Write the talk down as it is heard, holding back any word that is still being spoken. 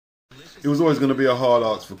It was always going to be a hard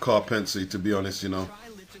ask for Karpency, to be honest, you know.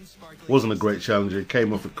 Wasn't a great challenger. He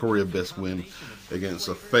came off a career best win against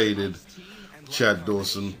a faded Chad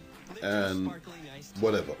Dawson and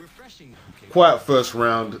whatever. Quiet first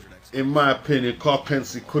round. In my opinion,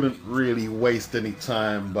 Karpency couldn't really waste any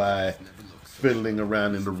time by fiddling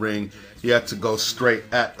around in the ring. He had to go straight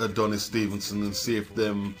at Adonis Stevenson and see if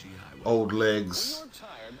them old legs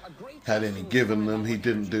had any given them. He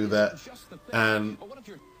didn't do that. And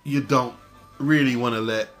you don't really want to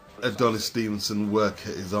let Adonis Stevenson work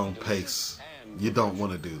at his own pace. You don't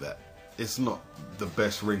want to do that. It's not the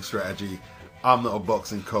best ring strategy. I'm not a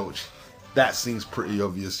boxing coach. That seems pretty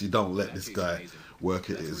obvious. You don't let this guy work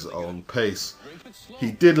at his own pace.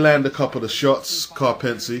 He did land a couple of shots,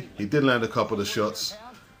 Karpency. He did land a couple of shots.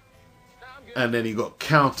 And then he got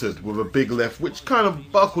countered with a big left, which kind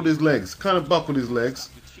of buckled his legs.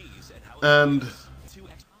 And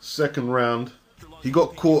second round, he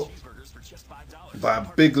got caught by a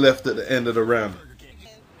big left at the end of the round.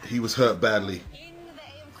 He was hurt badly.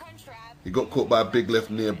 He got caught by a big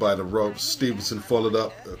left nearby the ropes. Stevenson followed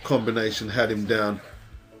up. A combination had him down.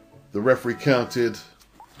 The referee counted.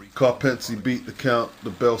 Karpency beat the count.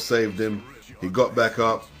 The bell saved him. He got back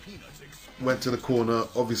up. Went to the corner.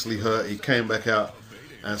 Obviously hurt. He came back out.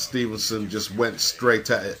 And Stevenson just went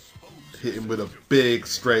straight at it. Hit him with a big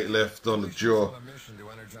straight left on the jaw.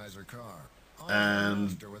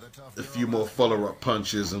 And a few more follow-up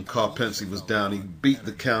punches. And Karpency was down. He beat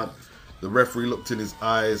the count. The referee looked in his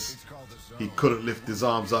eyes. He couldn't lift his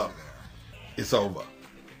arms up. It's over.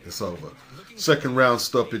 It's over. Second round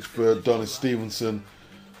stoppage for Adonis Stevenson.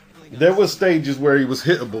 There were stages where he was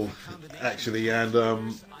hittable, actually, and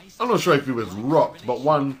I'm not sure if he was rocked, but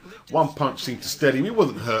one punch seemed to steady him. He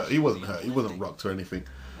wasn't hurt. He wasn't rocked or anything.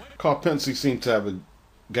 Karpency seemed to have a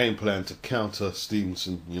game plan to counter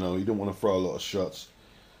Stevenson. You know, he didn't want to throw a lot of shots.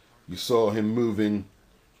 You saw him moving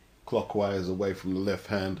clockwise away from the left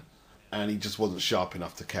hand, and he just wasn't sharp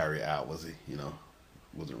enough to carry it out, was he? You know,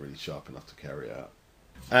 wasn't really sharp enough to carry it out.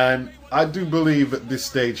 And I do believe at this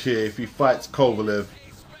stage here, if he fights Kovalev,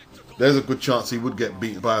 there's a good chance he would get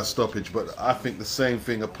beaten by a stoppage. But I think the same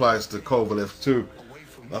thing applies to Kovalev too.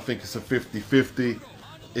 I think it's a 50-50.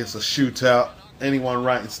 It's a shootout. Anyone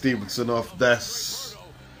writing Stevenson off, that's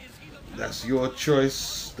your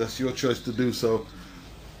choice. That's your choice to do so.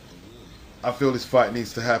 I feel this fight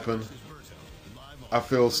needs to happen. I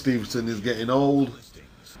feel Stevenson is getting old,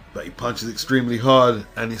 but he punches extremely hard,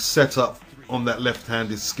 and his setup on that left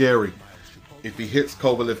hand is scary. If he hits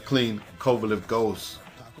Kovalev clean, Kovalev goes.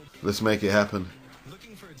 Let's make it happen.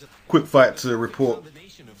 Quick fight to report.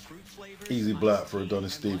 Easy blowout for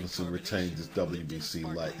Adonis Stevenson. Retains his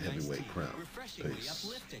WBC light heavyweight crown.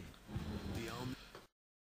 Peace.